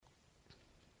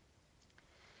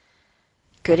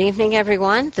Good evening,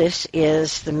 everyone. This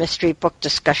is the Mystery Book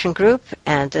Discussion Group,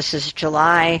 and this is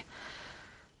July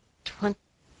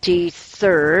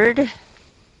 23rd,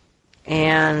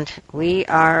 and we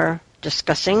are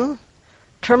discussing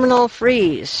Terminal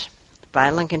Freeze by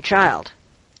Lincoln Child.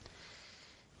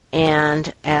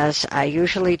 And as I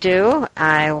usually do,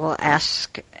 I will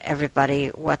ask everybody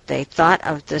what they thought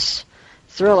of this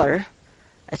thriller.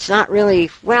 It's not really,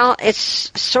 well,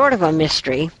 it's sort of a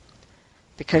mystery,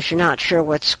 because you're not sure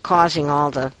what's causing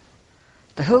all the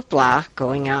hoopla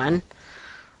going on.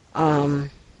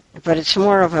 But it's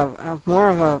more of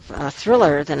a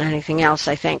thriller than anything else,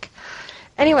 I think.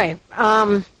 Anyway,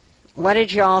 what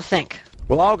did you all think?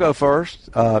 Well, I'll go first.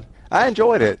 I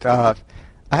enjoyed it. I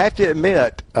have to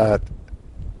admit, I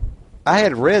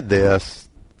had read this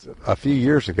a few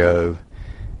years ago,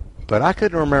 but I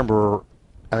couldn't remember.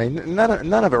 I mean,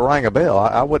 none of it rang a bell.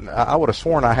 I would have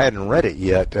sworn I hadn't read it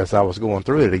yet as I was going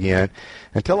through it again,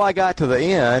 until I got to the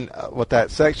end with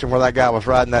that section where that guy was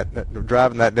driving that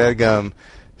dadgum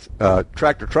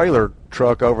tractor trailer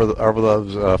truck over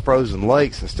those frozen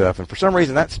lakes and stuff. And for some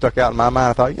reason that stuck out in my mind.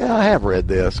 I thought, yeah, I have read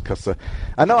this, because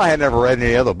I know I had never read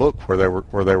any other book where they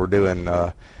were doing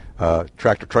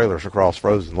tractor trailers across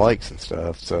frozen lakes and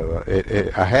stuff. So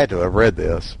I had to have read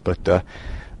this, but.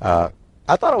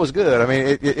 I thought it was good. I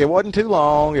mean, it wasn't too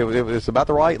long. It was about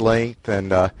the right length,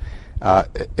 and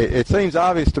it seems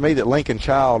obvious to me that Lincoln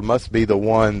Child must be the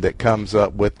one that comes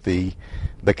up with the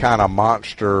kind of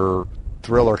monster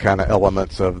thriller kind of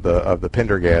elements of the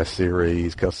Pendergast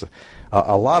series, because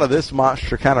a lot of this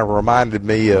monster kind of reminded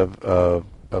me of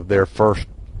their first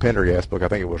Pendergast book. I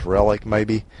think it was Relic,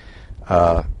 maybe,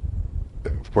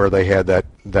 where they had that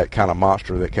kind of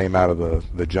monster that came out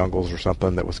of the jungles or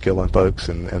something that was killing folks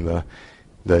in the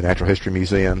Natural History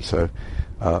Museum. So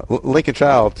Lincoln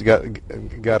Child's got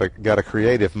a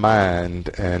creative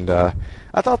mind, and I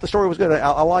thought the story was good.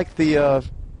 I liked the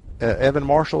Evan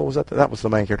Marshall. That was the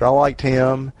main character. I liked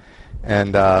him,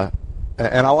 and I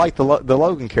liked the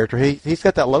Logan character. He's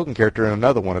got that Logan character in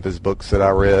another one of his books that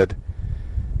I read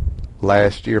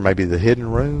last year. Maybe The Hidden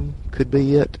Room could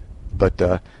be it, but.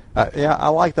 Yeah, I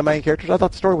like the main characters. I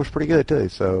thought the story was pretty good, too.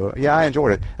 So, yeah, I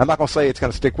enjoyed it. I'm not going to say it's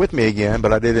going to stick with me again,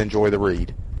 but I did enjoy the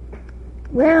read.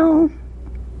 Well,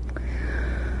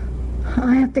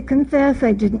 I have to confess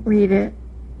I didn't read it.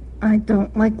 I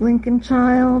don't like Lincoln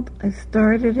Child. I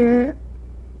started it,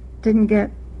 didn't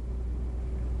get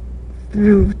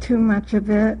through too much of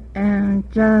it, and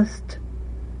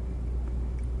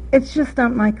it's just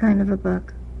not my kind of a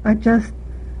book. I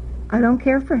don't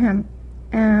care for him.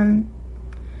 And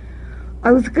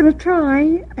I was going to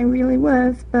try, I really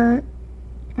was, but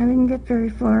I didn't get very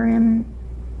far, and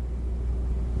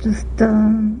just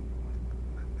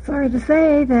sorry to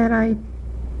say that I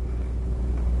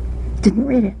didn't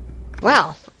read it.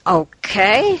 Well,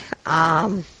 okay,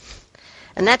 and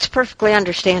that's perfectly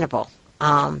understandable,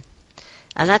 and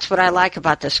that's what I like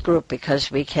about this group,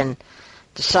 because we can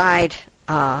decide,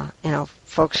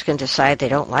 folks can decide they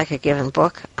don't like a given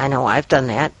book. I know I've done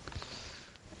that,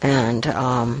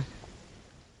 and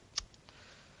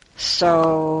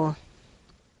so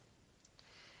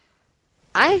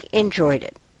I enjoyed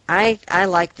it. I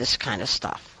like this kind of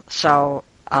stuff. So,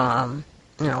 I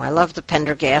love the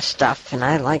Pendergast stuff, and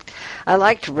I liked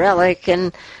Relic,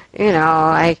 and,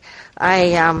 I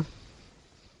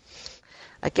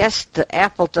guess the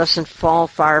apple doesn't fall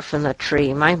far from the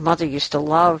tree. My mother used to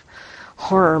love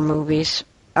horror movies,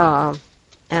 and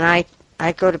I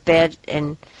go to bed,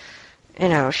 and,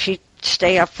 she'd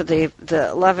stay up for the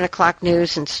 11 o'clock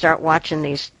news and start watching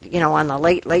these, on the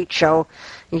Late Show,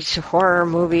 these horror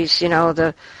movies,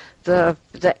 the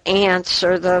ants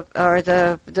or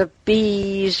the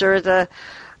bees or the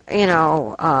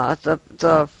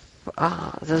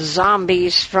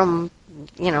zombies from,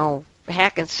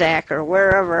 Hackensack or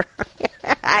wherever.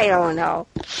 I don't know.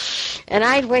 And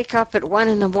I'd wake up at 1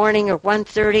 in the morning or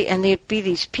 1:30, and there'd be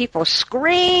these people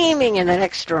screaming in the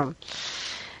next room.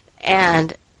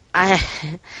 And I'd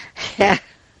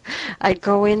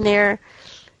go in there,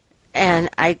 and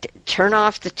I'd turn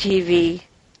off the TV,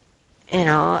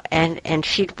 and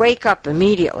she'd wake up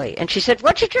immediately. And she said,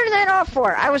 "What'd you turn that off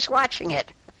for?" I was watching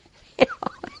it.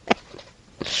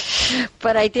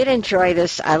 But I did enjoy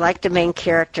this. I liked the main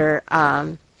character.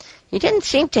 He didn't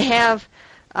seem to have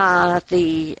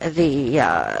the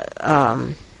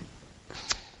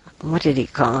what did he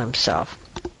call himself?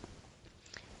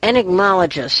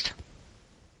 Enigmologist.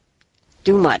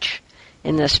 Do much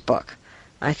in this book.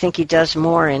 I think he does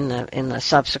more in the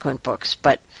subsequent books,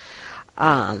 but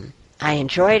I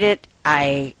enjoyed it.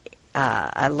 I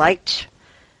liked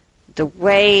the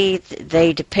way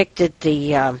they depicted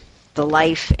the the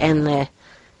life and the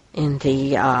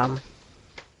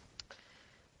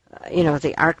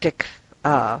the Arctic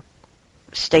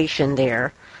station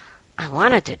there, I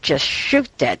wanted to just shoot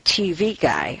that TV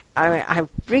guy. I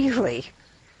really,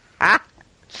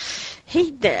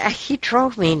 he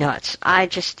drove me nuts. I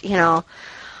just,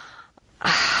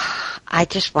 I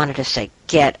just wanted to say,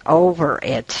 get over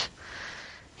it,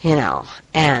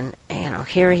 and,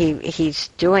 here he's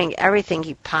doing everything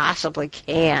he possibly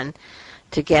can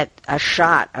to get a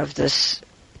shot of this,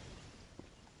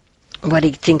 what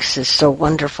he thinks is so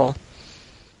wonderful.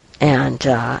 And,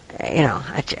 I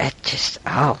just,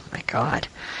 oh, my God.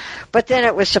 But then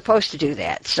it was supposed to do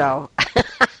that, so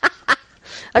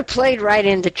I played right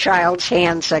into child's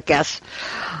hands, I guess.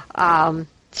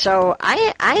 So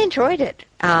I enjoyed it.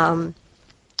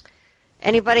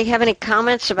 Anybody have any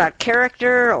comments about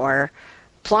character or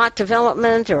plot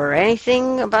development or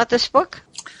anything about this book?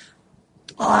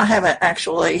 Well, I haven't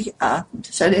actually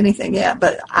said anything yet,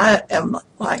 but I am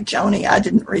like Joni. I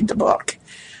didn't read the book.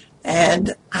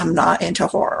 And I'm not into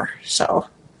horror, so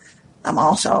I'm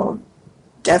also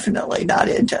definitely not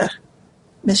into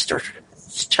Mr.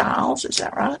 Childs. Is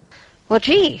that right? Well,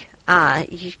 gee,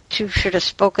 you two should have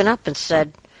spoken up and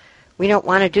said, we don't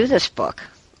want to do this book.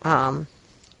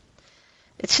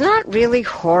 It's not really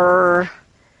horror,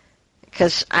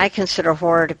 because I consider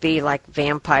horror to be like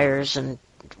vampires and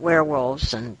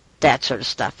werewolves and that sort of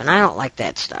stuff, and I don't like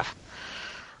that stuff.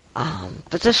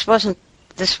 But this wasn't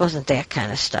that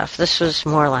kind of stuff. This was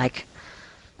more like,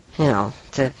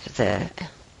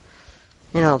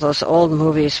 those old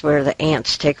movies where the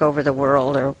ants take over the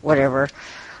world or whatever.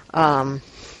 But,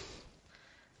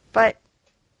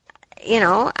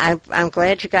 I'm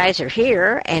glad you guys are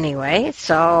here anyway.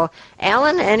 So,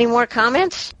 Alan, any more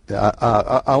comments?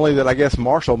 Only that I guess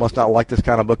Marshall must not like this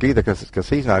kind of book either, because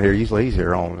he's not here. Usually he's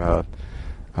here on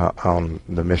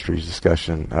the mysteries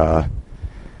discussion.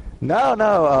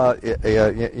 No.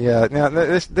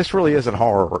 This really isn't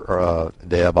horror,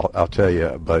 Deb. I'll tell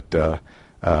you, but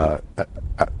I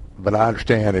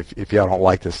understand if y'all don't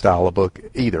like this style of book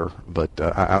either. But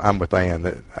I'm with Ann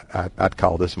that I'd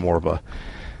call this more of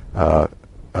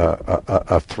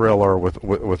a thriller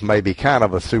with maybe kind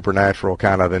of a supernatural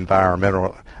kind of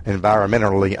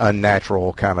environmentally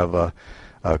unnatural kind of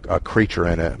a creature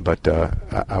in it. But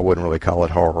I wouldn't really call it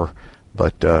horror.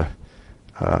 But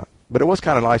it was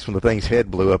kind of nice when the thing's head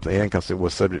blew up at the end because it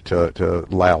was subject to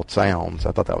loud sounds.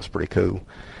 I thought that was pretty cool.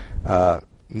 I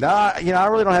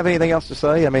really don't have anything else to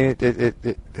say. I mean, this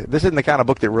isn't the kind of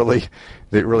book that really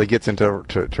gets into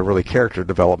really character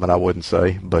development, I wouldn't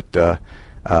say. But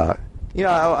I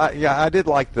did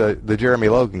like the Jeremy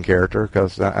Logan character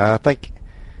because I think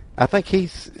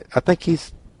he's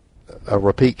a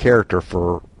repeat character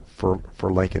for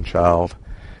Lincoln Child,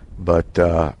 but.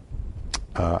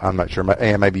 I'm not sure,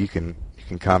 and maybe you can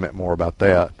comment more about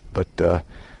that. But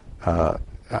I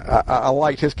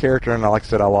liked his character, and like I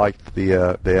said, I liked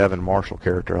the Evan Marshall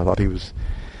character. I thought he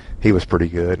was pretty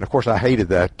good. And of course, I hated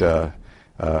that the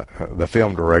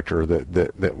film director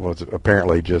that was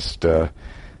apparently just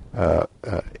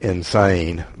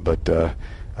insane. But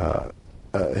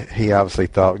he obviously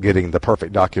thought getting the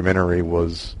perfect documentary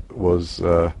was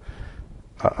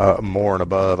more and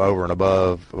above, over and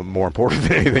above, more important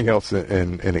than anything else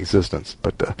in existence.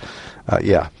 But,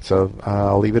 so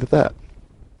I'll leave it at that.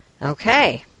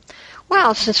 Okay.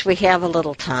 Well, since we have a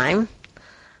little time,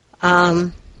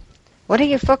 what have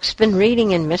you folks been reading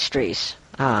in mysteries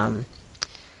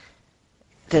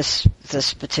this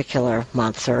particular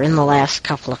month or in the last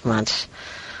couple of months?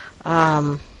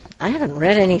 I haven't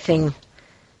read anything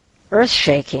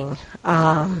earth-shaking.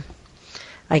 I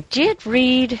did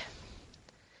read...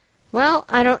 Well,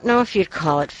 I don't know if you'd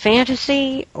call it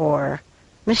fantasy or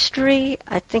mystery.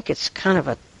 I think it's kind of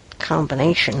a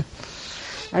combination.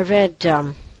 I read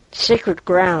Sacred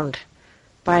Ground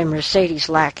by Mercedes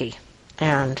Lackey,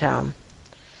 and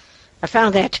I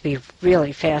found that to be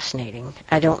really fascinating.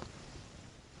 I don't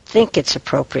think it's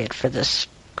appropriate for this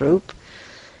group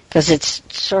because it's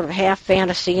sort of half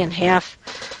fantasy and half.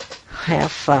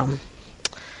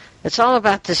 It's all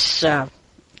about this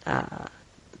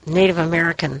Native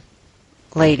American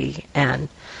lady and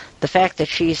the fact that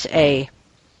she's a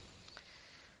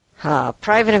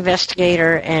private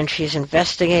investigator and she's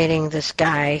investigating this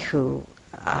guy who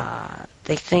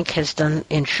they think has done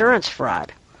insurance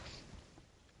fraud.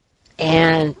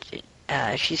 And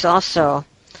she's also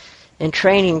in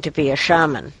training to be a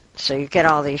shaman. So you get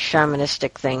all these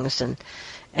shamanistic things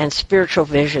and spiritual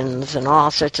visions and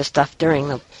all sorts of stuff during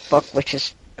the book, which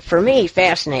is, for me,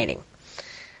 fascinating.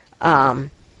 I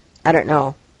don't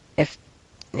know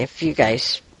if you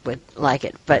guys would like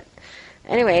it, but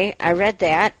anyway, I read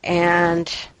that,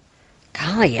 and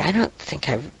golly, I don't think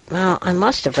I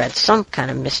must have read some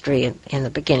kind of mystery in the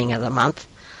beginning of the month,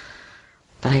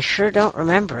 but I sure don't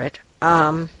remember it.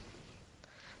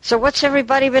 So what's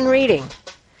everybody been reading?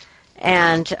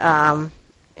 And,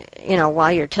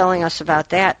 while you're telling us about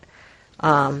that,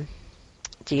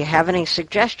 do you have any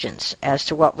suggestions as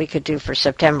to what we could do for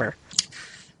September?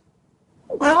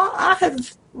 Well, I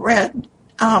have read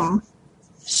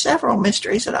several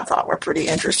mysteries that I thought were pretty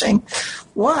interesting.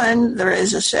 One, there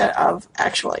is a set of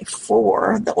actually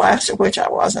 4, the last of which I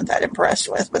wasn't that impressed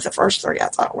with, but the first 3 I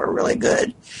thought were really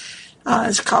good.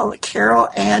 It's called the Carol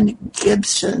Ann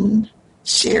Gibson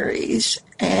series,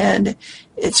 and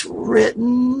it's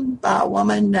written by a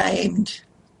woman named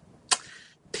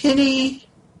Penny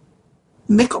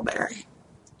Mickleberry.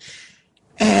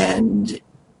 And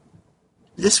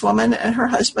this woman and her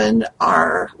husband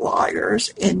are lawyers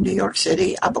in New York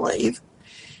City, I believe.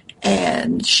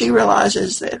 And she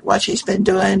realizes that what she's been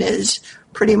doing is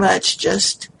pretty much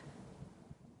just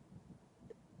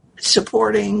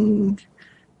supporting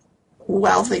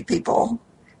wealthy people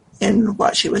in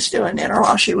what she was doing in her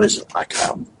law. She was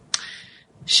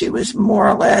she was more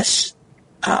or less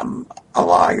a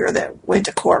lawyer that went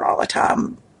to court all the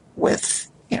time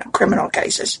with criminal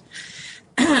cases.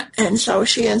 And so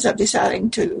she ends up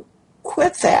deciding to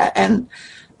quit that. And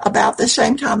about the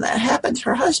same time that happens,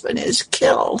 her husband is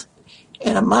killed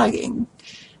in a mugging.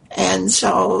 And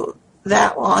so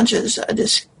that launches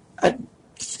a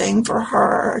thing for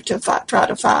her to try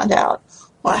to find out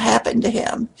what happened to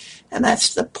him. And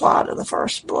that's the plot of the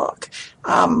first book.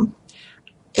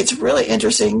 It's really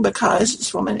interesting because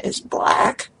this woman is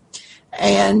black.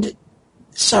 And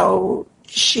so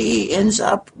she ends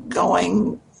up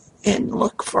going and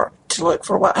look for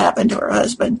what happened to her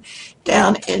husband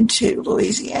down into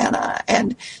Louisiana.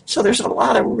 And so there's a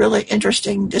lot of really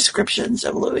interesting descriptions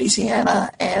of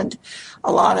Louisiana and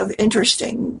a lot of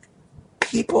interesting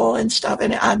people and stuff.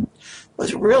 And I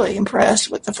was really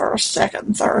impressed with the first, second,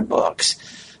 and third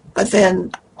books. But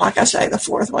then, like I say, the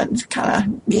fourth one's kind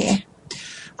of meh.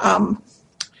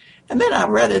 And then I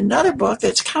read another book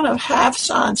that's kind of half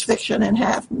science fiction and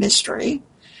half mystery.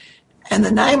 And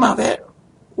the name of it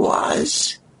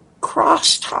was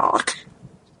Crosstalk.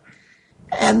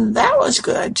 And that was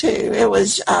good, too. It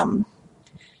was, I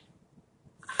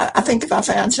think if I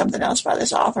found something else by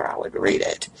this author, I would read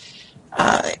it.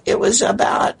 It was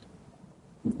about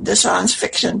the science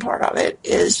fiction part of it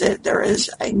is that there is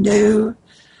a new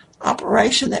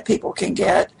operation that people can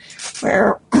get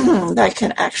where they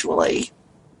can actually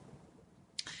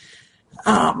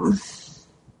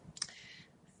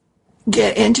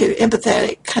get into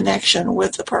empathetic connection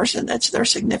with the person that's their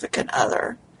significant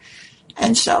other.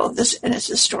 And so it's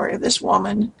the story of this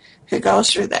woman who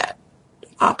goes through that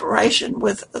operation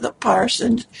with the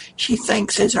person she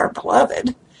thinks is her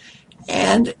beloved,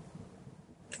 and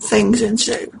things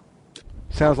ensue.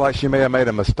 Sounds like she may have made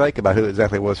a mistake about who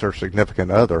exactly was her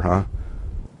significant other, huh?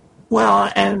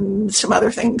 Well, and some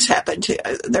other things happen too.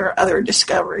 There are other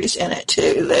discoveries in it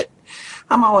too that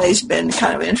I'm always been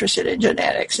kind of interested in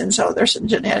genetics, and so there's some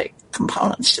genetic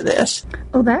components to this.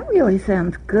 Oh, that really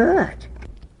sounds good.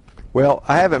 Well,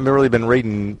 I haven't really been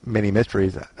reading many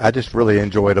mysteries. I just really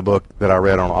enjoyed a book that I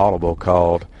read on Audible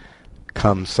called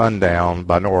Come Sundown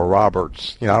by Nora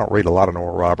Roberts. I don't read a lot of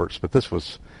Nora Roberts, but this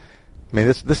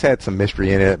had some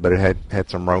mystery in it, but it had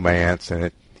some romance, and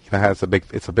it has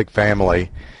it's a big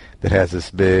family that has this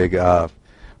big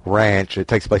ranch. It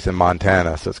takes place in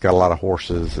Montana, so it's got a lot of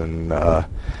horses and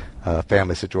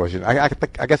family situation. I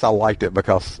guess I liked it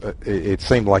because it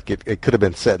seemed like it could have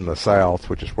been set in the South,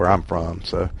 which is where I'm from.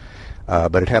 So,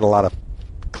 but it had a lot of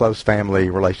close family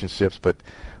relationships. But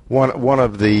one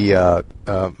of the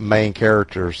main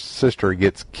characters' sister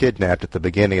gets kidnapped at the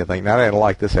beginning of the thing. Now, I didn't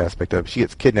like this aspect of it. She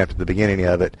gets kidnapped at the beginning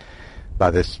of it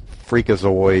by this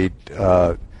freakazoid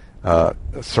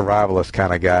survivalist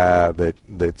kind of guy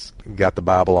that's got the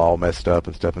Bible all messed up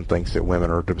and stuff and thinks that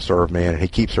women are to serve men, and he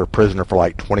keeps her prisoner for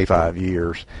like 25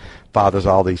 years, fathers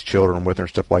all these children with her and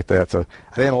stuff like that. So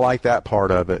I didn't like that part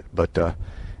of it, but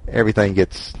everything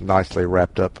gets nicely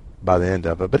wrapped up by the end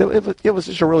of it. But it was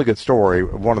just a really good story.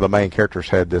 One of the main characters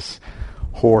had this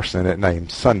horse in it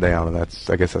named Sundown, and I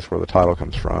guess that's where the title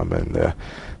comes from. And the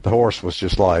horse was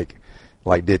just like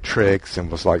did tricks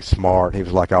and was like smart. He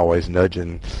was like always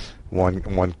nudging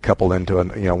one couple into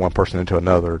one person into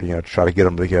another to try to get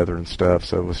them together and stuff.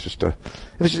 So it was just a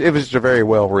very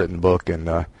well written book. And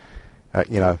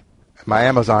my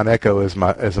Amazon Echo is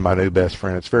my new best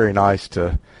friend. It's very nice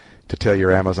to tell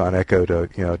your Amazon Echo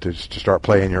to start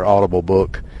playing your Audible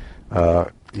book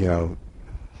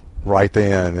right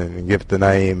then and give it the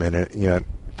name, and it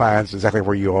finds exactly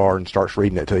where you are and starts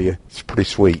reading it to you. It's pretty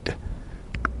sweet.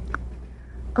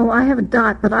 Oh, I have a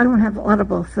Dot, but I don't have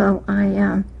Audible, so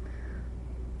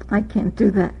I can't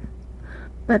do that.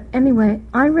 But anyway,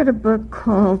 I read a book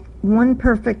called One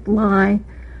Perfect Lie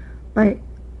by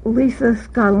Lisa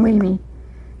Scalini.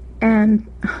 And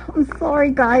I'm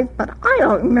sorry, guys, but I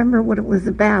don't remember what it was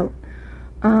about.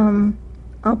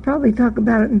 I'll probably talk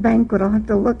about it in banquet. I'll have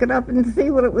to look it up and see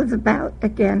what it was about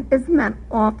again. Isn't that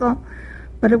awful?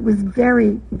 But it was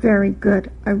very, very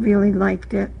good. I really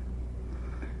liked it.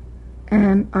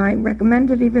 And I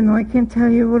recommend it even though I can't tell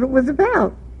you what it was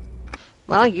about.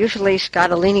 Well, usually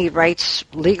Scotolini writes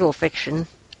legal fiction,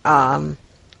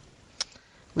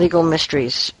 legal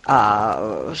mysteries,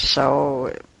 so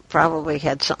it probably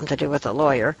had something to do with a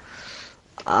lawyer.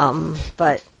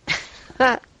 But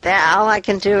all I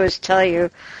can do is tell you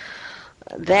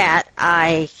that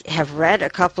I have read a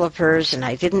couple of hers and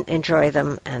I didn't enjoy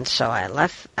them, and so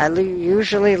I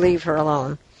usually leave her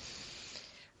alone.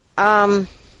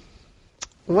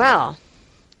 Well,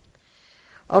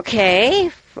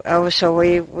 okay. So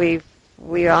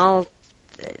we all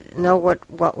know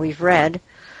what we've read.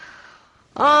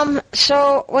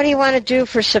 So what do you want to do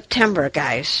for September,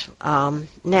 guys?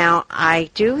 Now, I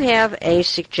do have a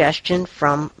suggestion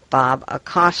from Bob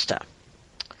Acosta.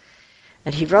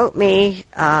 And he wrote me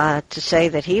to say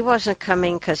that he wasn't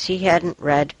coming because he hadn't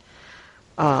read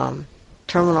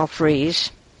Terminal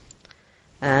Freeze.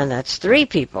 And that's 3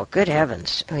 people. Good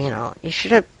heavens. You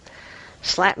should have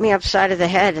slapped me upside of the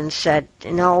head and said,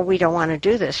 no, we don't want to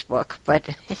do this book. But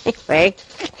anyway,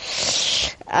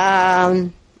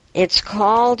 it's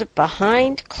called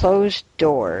Behind Closed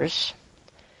Doors.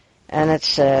 And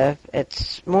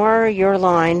it's more your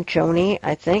line, Joni,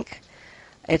 I think.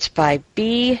 It's by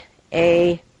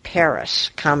B.A. Paris,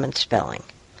 common spelling.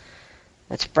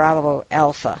 It's Bravo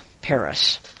Alpha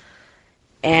Paris.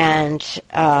 And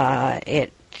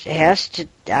it has to,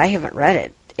 I haven't read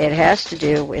it. It has to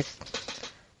do with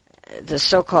the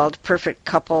so-called perfect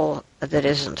couple that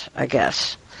isn't, I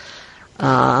guess.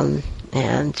 And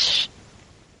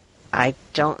I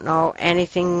don't know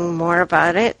anything more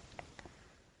about it.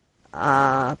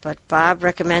 But Bob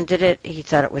recommended it. He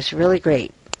thought it was really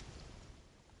great.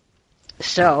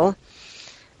 So,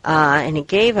 and he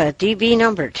gave a DB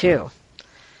number, too.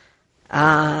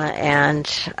 And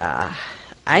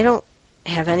I don't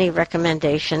have any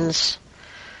recommendations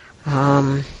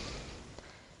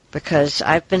because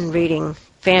I've been reading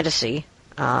fantasy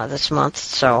this month,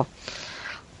 so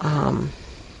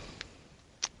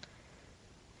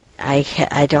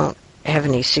I don't have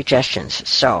any suggestions.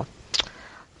 So,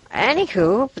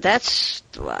 anywho, that's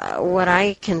what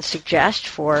I can suggest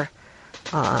for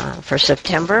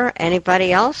September.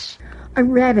 Anybody else? I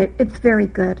read it. It's very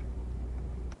good.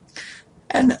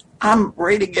 And I'm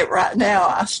reading it right now.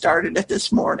 I started it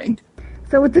this morning.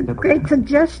 So it's a great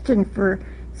suggestion for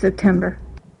September.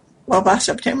 Well, by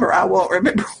September, I won't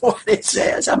remember what it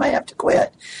says. I may have to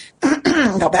quit.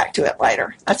 Go back to it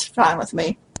later. That's fine with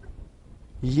me.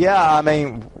 Yeah, I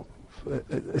mean,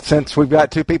 since we've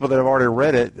got 2 people that have already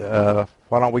read it,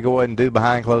 why don't we go ahead and do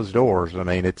Behind Closed Doors? I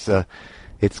mean, it's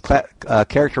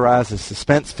characterized as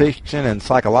suspense fiction and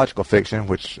psychological fiction,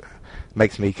 which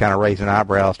makes me kind of raise an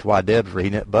eyebrow as to why Deb's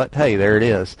reading it, but hey, there it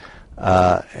is.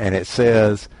 And it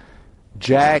says,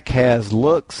 Jack has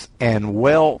looks and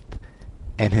wealth,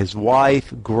 and his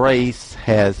wife, Grace,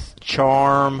 has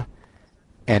charm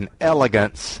and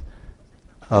elegance.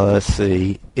 Let's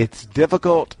see. It's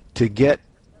difficult to get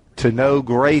to know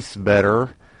Grace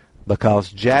better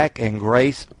because Jack and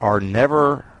Grace are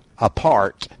never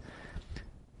apart.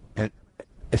 And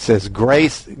it says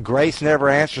Grace never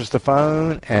answers the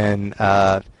phone and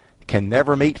can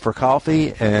never meet for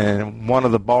coffee. And one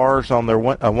of the bars on their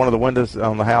one of the windows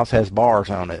on the house has bars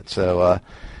on it. So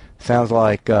sounds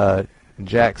like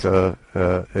Jack's is a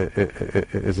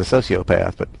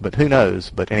sociopath, but who knows?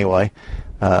 But anyway,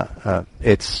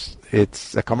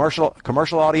 it's a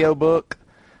commercial audio book,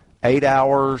 8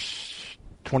 hours,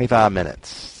 25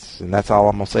 minutes, and that's all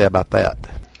I'm gonna say about that.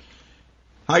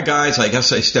 Hi guys, I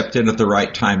guess I stepped in at the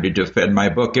right time to defend my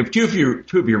book. If two of you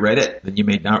read it, then you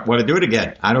may not want to do it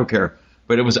again. I don't care,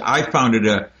 but I found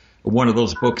it one of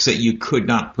those books that you could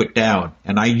not put down,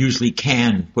 and I usually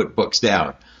can put books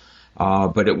down.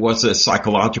 But it was a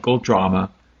psychological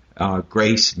drama.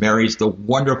 Grace marries the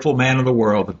wonderful man of the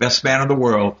world, the best man in the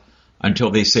world, until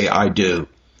they say, I do.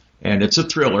 And it's a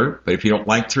thriller, but if you don't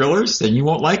like thrillers, then you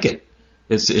won't like it.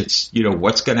 It's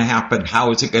what's going to happen,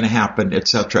 how is it going to happen,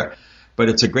 etc. But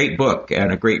it's a great book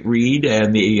and a great read,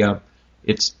 and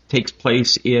it takes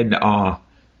place in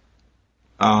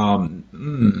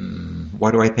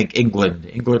Why do I think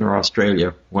England or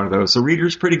Australia? One of those. The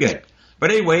reader's pretty good.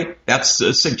 But anyway, that's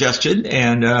a suggestion.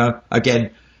 And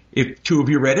again, if two of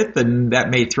you read it, then that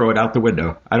may throw it out the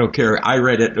window. I don't care. I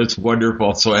read it. It's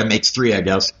wonderful. So that makes 3, I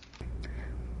guess.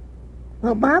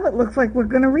 Well, Bob, it looks like we're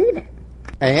going to read it.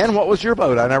 And what was your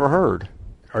vote? I never heard.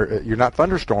 You're not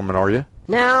thunderstorming, are you?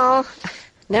 No,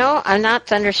 I'm not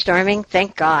thunderstorming,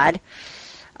 thank God.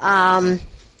 Well,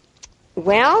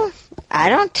 I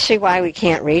don't see why we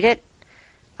can't read it.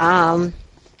 I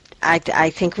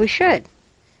think we should.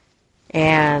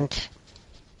 And,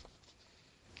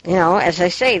 as I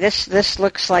say, this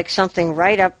looks like something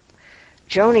right up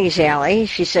Joni's alley.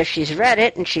 She says she's read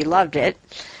it and she loved it.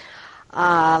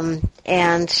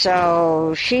 And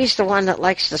so she's the one that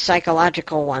likes the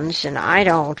psychological ones, and I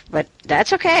don't, but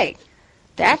that's okay.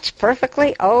 That's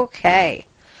perfectly okay.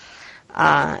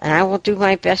 And I will do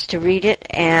my best to read it,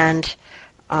 and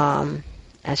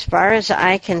as far as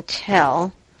I can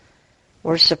tell,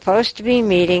 we're supposed to be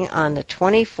meeting on the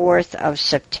 24th of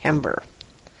September.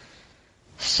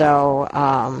 So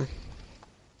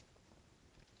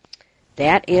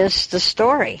that is the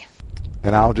story.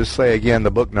 And I'll just say again,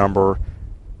 the book number,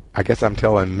 I guess I'm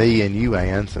telling me and you,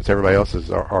 Ann, since everybody else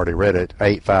has already read it,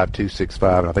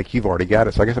 85265, and I think you've already got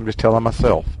it, so I guess I'm just telling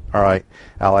myself. All right,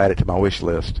 I'll add it to my wish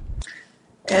list.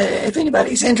 If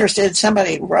anybody's interested,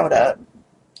 somebody wrote a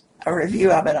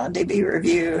review of it on DB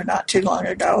Review not too long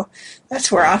ago.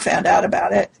 That's where I found out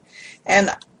about it.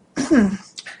 And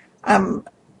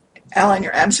Alan,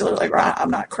 you're absolutely right.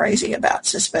 I'm not crazy about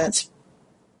suspense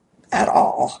at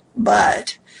all,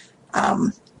 but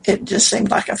it just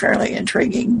seemed like a fairly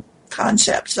intriguing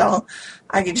concept, so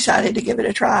I decided to give it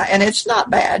a try. And it's not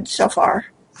bad so far.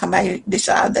 I may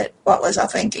decide that what was I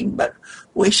thinking, but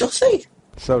we shall see.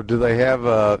 So do they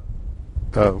have,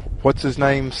 what's his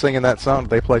name singing that song? Do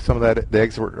they play some of that, the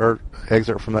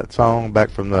excerpt from that song back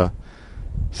from the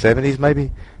 70s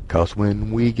maybe? 'Cause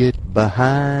when we get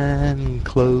behind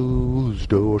closed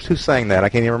doors. Who sang that? I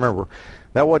can't even remember.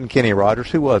 That wasn't Kenny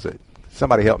Rogers. Who was it?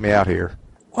 Somebody help me out here.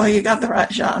 Well, you got the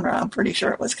right genre. I'm pretty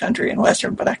sure it was country and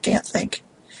western, but I can't think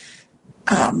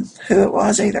who it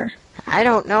was either. I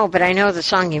don't know, but I know the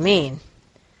song you mean.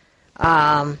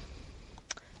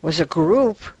 Was a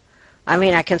group. I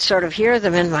mean, I can sort of hear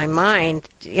them in my mind,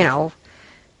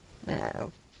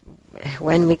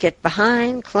 when we get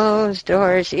behind closed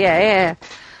doors. Yeah.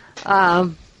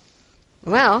 Well,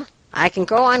 I can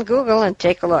go on Google and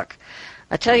take a look.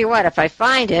 I'll tell you what, if I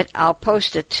find it, I'll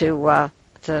post it to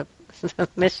the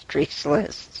mysteries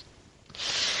list.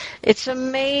 It's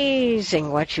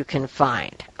amazing what you can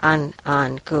find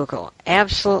on Google.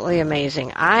 Absolutely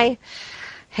amazing. I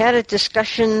had a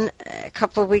discussion a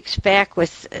couple of weeks back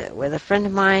with a friend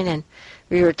of mine, and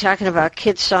we were talking about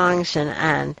kids' songs,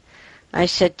 and I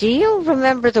said, do you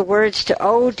remember the words to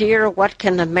 "Oh Dear, What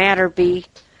Can the Matter Be"?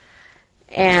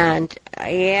 And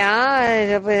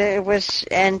yeah, it was,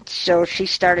 and so she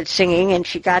started singing, and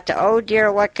she got to "Oh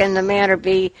Dear, What Can the Matter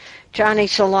Be, Johnny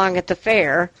So Long at the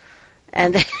Fair,"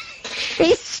 and then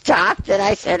she stopped, and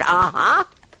I said, uh-huh.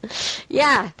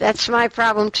 Yeah, that's my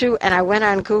problem too. And I went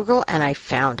on Google and I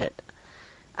found it.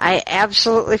 I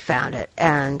absolutely found it.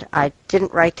 And I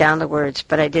didn't write down the words,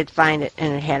 but I did find it,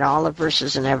 and it had all the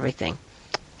verses and everything.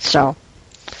 So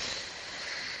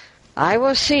I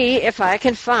will see if I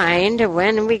can find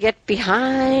when we get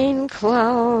behind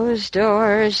closed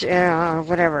doors,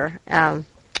 whatever.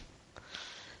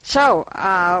 So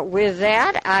with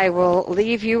that, I will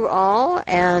leave you all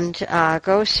and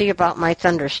go see about my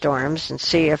thunderstorms and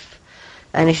see if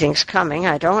anything's coming.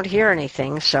 I don't hear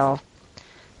anything, so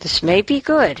this may be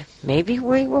good. Maybe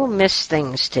we will miss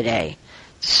things today.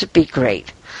 This would be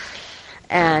great.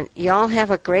 And y'all have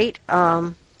a great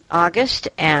August,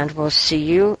 and we'll see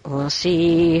you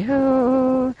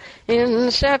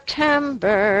in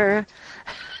September.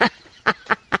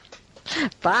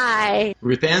 Bye.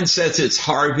 Ruth Ann says it's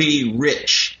Harvey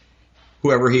Rich,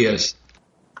 whoever he is.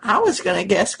 I was going to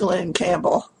guess Glenn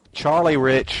Campbell. Charlie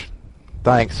Rich.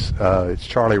 Thanks. It's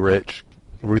Charlie Rich.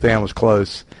 Ruth Ann was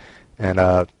close. And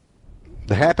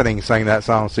The Happening sang that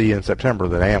song, "See You in September,"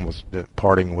 that Ann was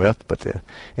partying with. But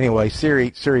anyway,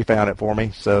 Siri found it for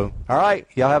me. So, all right.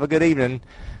 Y'all have a good evening.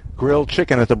 Grilled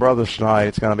chicken at the Brothers tonight.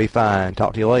 It's going to be fine.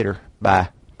 Talk to you later. Bye.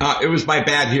 It was my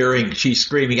bad hearing. She's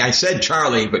screaming. I said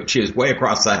Charlie, but she was way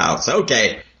across the house.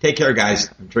 Okay. Take care, guys.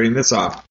 I'm turning this off.